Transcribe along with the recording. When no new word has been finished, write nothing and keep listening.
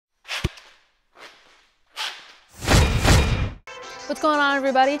What's going on,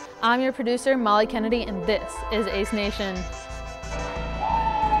 everybody? I'm your producer, Molly Kennedy, and this is Ace Nation.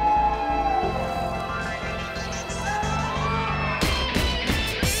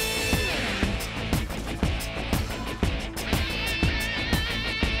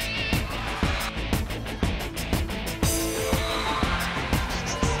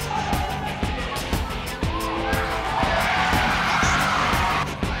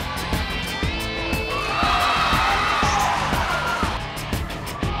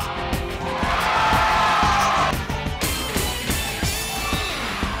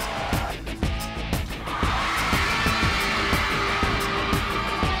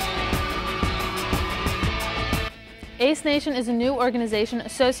 Ace Nation is a new organization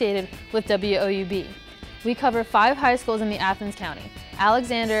associated with WOUB. We cover 5 high schools in the Athens County: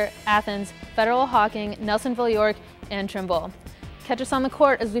 Alexander, Athens, Federal Hocking, Nelsonville-York, and Trimble. Catch us on the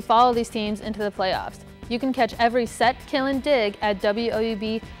court as we follow these teams into the playoffs. You can catch every set, kill, and dig at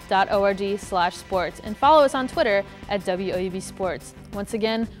woub.org/sports and follow us on Twitter at WOUB Sports. Once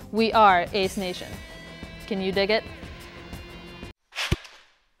again, we are Ace Nation. Can you dig it?